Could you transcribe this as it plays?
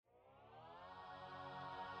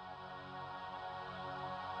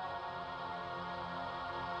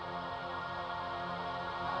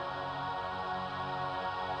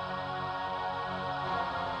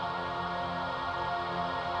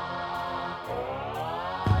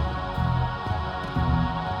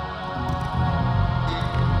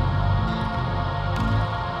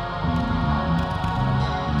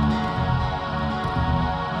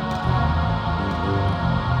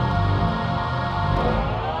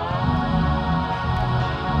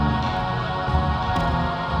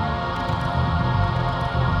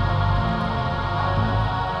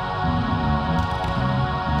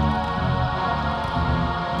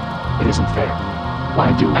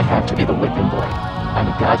I do I have to be the whipping boy?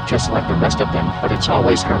 I'm a god just like the rest of them, but it's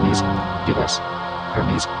always Hermes. Do this.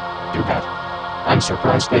 Hermes. Do that. I'm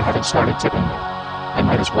surprised they haven't started tipping me. I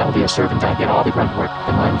might as well be a servant. I get all the grunt work,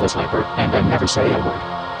 the mindless labor, and I never say a word.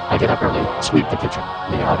 I get up early, sweep the kitchen,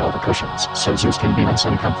 lay out all the cushions so Zeus can be nice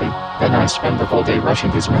and comfy. Then I spend the whole day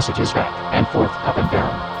rushing his messages back and forth, up and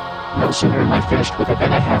down. No sooner am I finished with it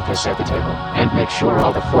than I have to set the table and make sure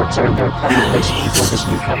all the forks are in their proper place. Before this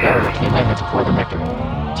new cupbearer came, I had to pour the nectar,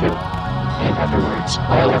 too. And afterwards,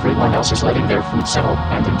 while everyone else is letting their food settle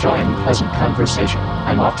and enjoying pleasant conversation,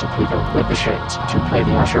 I'm off to Pluto with the shades to play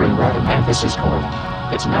the usher in Rodham, and this is cold.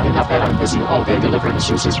 It's not enough that I'm busy all day delivering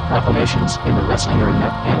Zeus's proclamations in the wrestling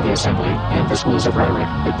arena and the assembly and the schools of rhetoric.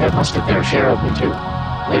 The dead must have their share of me too.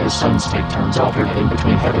 Latest sons take turns alternating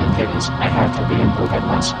between heaven and Hades. I have to be in both at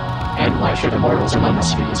once. And why should immortals among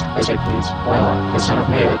us feast as they please, while I, the son of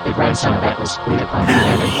Maia, the grandson of Atlas, wait upon the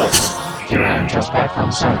land and place? Here I am just back from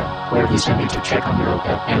Sinai, where he sent me to check on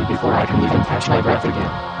Europa, and before I can even catch my breath again,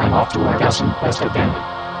 I'm off to Argos in quest of Dandy.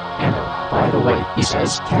 And by the way, he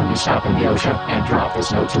says, can you stop in the ocean and drop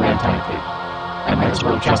this note to Antiope? I might as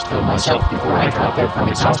well just kill myself before I drop dead from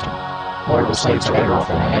exhaustion. Mortal slaves are better off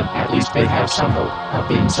than I am. At least they have some hope of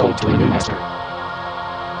being sold to a new master.